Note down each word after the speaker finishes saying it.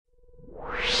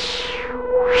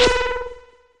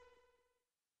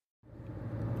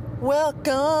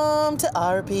Welcome to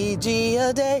RPG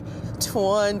A Day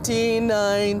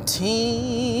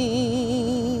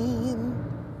 2019.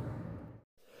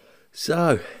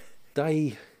 So,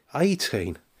 day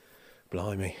 18.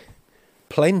 Blimey.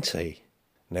 Plenty.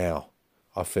 Now,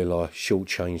 I feel I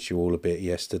shortchanged you all a bit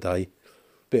yesterday.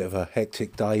 Bit of a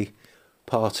hectic day.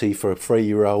 Party for a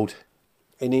 3-year-old.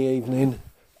 In the evening,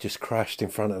 just crashed in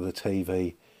front of the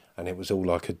TV, and it was all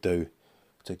I could do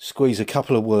to squeeze a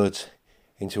couple of words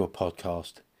into a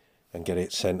podcast and get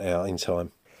it sent out in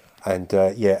time. And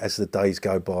as the days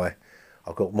go by,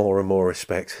 I've got more and more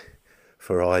respect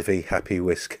for Ivy Happy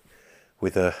Whisk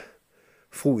with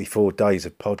 44 days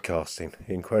of podcasting.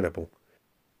 Incredible.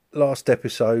 Last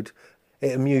episode,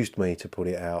 it amused me to put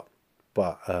it out,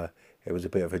 but it was a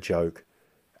bit of a joke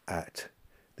at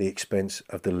the expense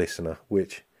of the listener,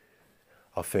 which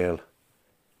I feel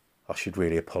I should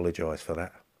really apologise for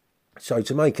that. So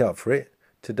to make up for it,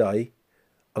 today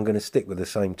I'm going to stick with the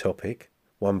same topic,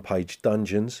 one-page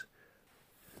dungeons,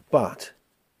 but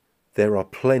there are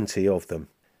plenty of them.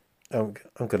 I'm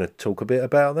going to talk a bit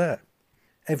about that.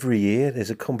 Every year there's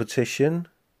a competition,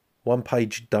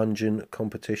 one-page dungeon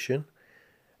competition,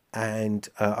 and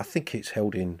I think it's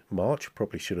held in March.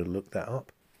 Probably should have looked that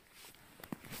up.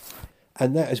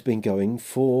 And that has been going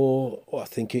for, I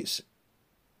think it's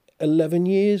 11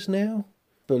 years now.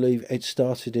 I believe it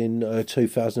started in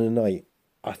 2008.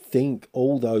 I think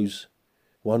all those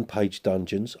one-page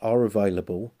dungeons are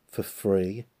available for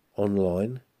free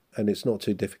online, and it's not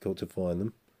too difficult to find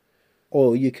them.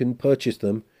 Or you can purchase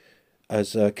them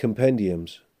as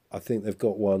compendiums. I think they've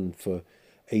got one for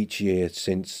each year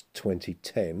since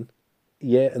 2010.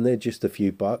 Yeah, and they're just a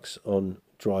few bucks on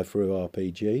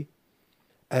DriveThruRPG.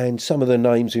 And some of the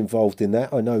names involved in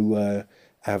that, I know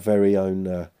our very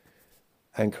own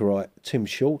anchorite Tim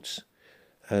Schultz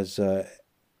has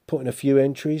put in a few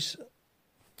entries,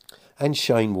 and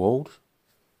Shane Wald.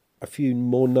 A few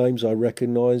more names I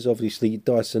recognise, obviously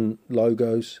Dyson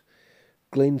Logos,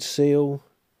 Glenn Seal,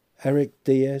 Eric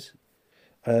Diaz,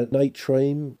 Nate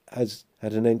Treem has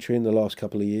had an entry in the last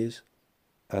couple of years,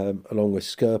 along with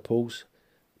Skirples,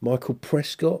 Michael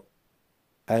Prescott,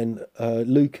 and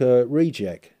Luca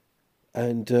Rejek.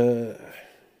 And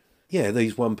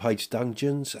these one-page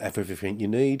dungeons have everything you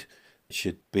need. It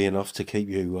should be enough to keep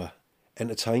you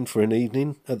entertained for an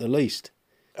evening at the least.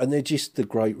 And they're just a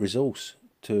great resource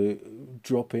to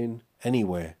drop in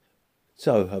anywhere.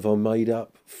 So, have I made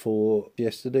up for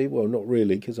yesterday? Well, not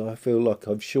really, because I feel like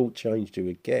I've shortchanged you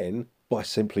again by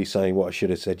simply saying what I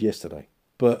should have said yesterday.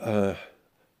 But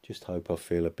just hope I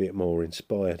feel a bit more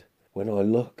inspired when I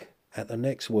look at the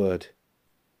next word.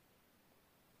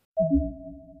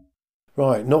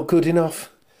 Right, not good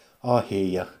enough? I hear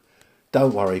you.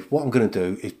 Don't worry, what I'm going to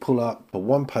do is pull up a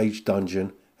one-page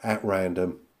dungeon at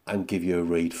random and give you a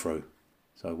read through.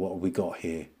 So what have we got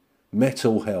here?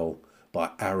 Metal Hell by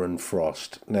Aaron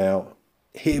Frost. Now,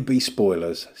 here be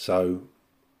spoilers, so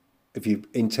if you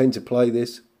intend to play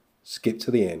this, skip to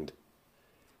the end.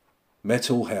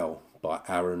 Metal Hell by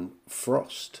Aaron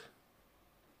Frost.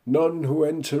 None who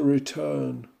enter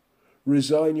return.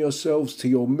 Resign yourselves to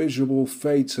your miserable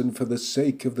fates, and for the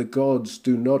sake of the gods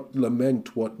do not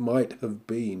lament what might have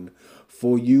been,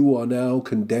 for you are now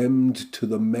condemned to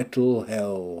the metal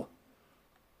hell.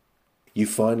 You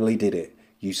finally did it.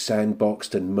 You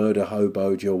sandboxed and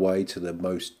murder-hoboed your way to the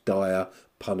most dire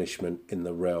punishment in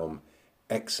the realm,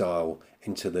 exile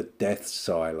into the death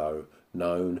silo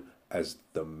known as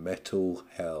the metal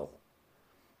hell.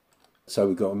 So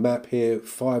we've got a map here,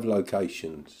 5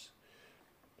 locations.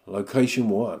 Location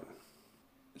 1.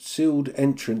 Sealed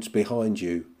entrance behind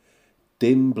you.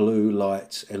 Dim blue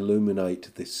lights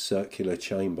illuminate this circular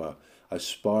chamber, a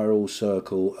spiral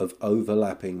circle of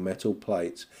overlapping metal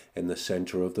plates in the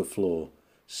centre of the floor,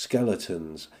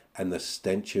 skeletons and the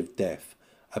stench of death,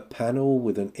 a panel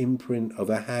with an imprint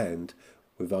of a hand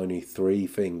with only 3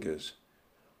 fingers.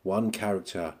 One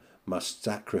character must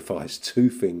sacrifice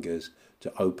 2 fingers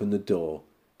to open the door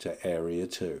to Area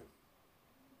 2.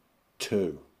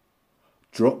 2.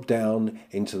 Drop down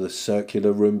into the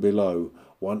circular room below.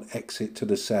 One exit to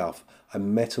the south. A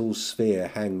metal sphere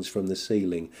hangs from the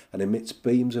ceiling and emits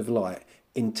beams of light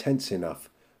intense enough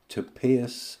to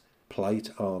pierce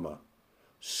plate armour.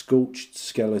 Scorched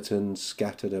skeletons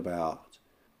scattered about.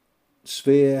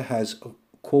 Sphere has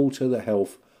 1/4 the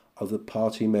health of the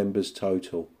party members'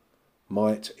 total.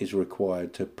 Might is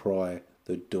required to pry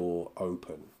the door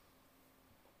open.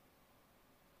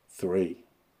 3.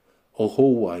 A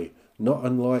hallway, not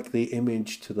unlike the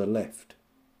image to the left.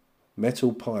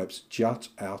 Metal pipes jut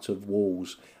out of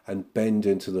walls and bend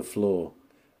into the floor.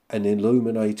 An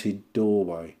illuminated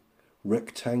doorway.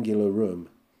 Rectangular room.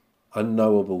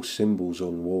 Unknowable symbols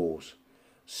on walls.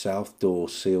 South door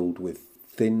sealed with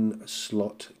thin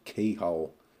slot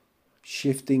keyhole.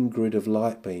 Shifting grid of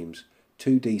light beams.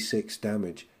 2d6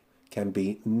 damage can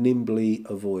be nimbly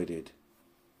avoided.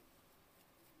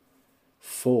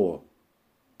 4.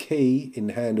 Key in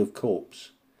hand of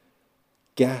corpse.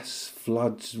 Gas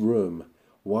floods room.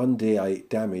 1d8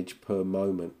 damage per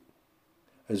moment.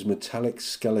 As metallic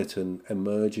skeleton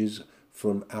emerges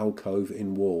from alcove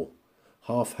in wall.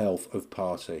 Half health of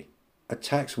party.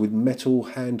 Attacks with metal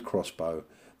hand crossbow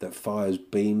that fires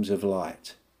beams of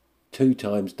light. 2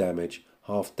 times damage,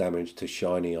 half damage to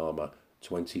shiny armour,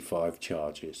 25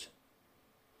 charges.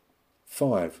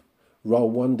 5.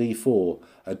 Roll 1d4,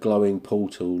 a glowing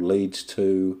portal leads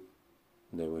to...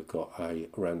 And then we've got a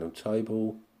random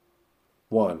table.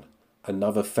 1.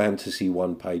 Another fantasy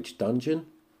one-page dungeon.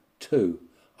 2.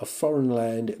 A foreign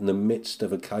land in the midst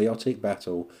of a chaotic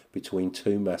battle between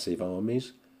 2 massive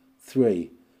armies.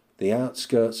 3. The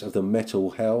outskirts of the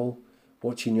metal hell,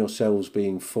 watching yourselves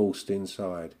being forced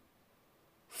inside.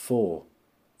 4.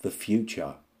 The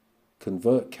future.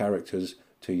 Convert characters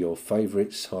to your favourite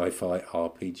sci-fi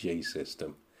RPG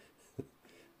system.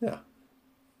 Yeah,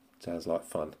 sounds like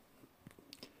fun.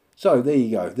 So there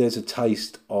you go. There's a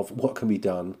taste of what can be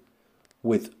done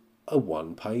with a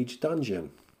one-page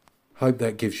dungeon. Hope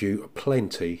that gives you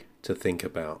plenty to think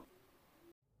about.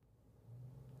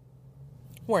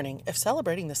 Warning, if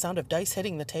celebrating the sound of dice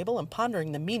hitting the table and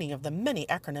pondering the meaning of the many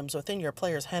acronyms within your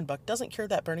player's handbook doesn't cure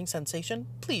that burning sensation,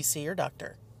 please see your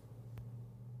doctor.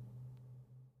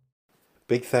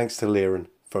 Big thanks to Liren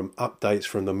from Updates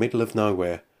from the Middle of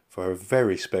Nowhere for her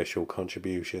very special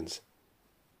contributions.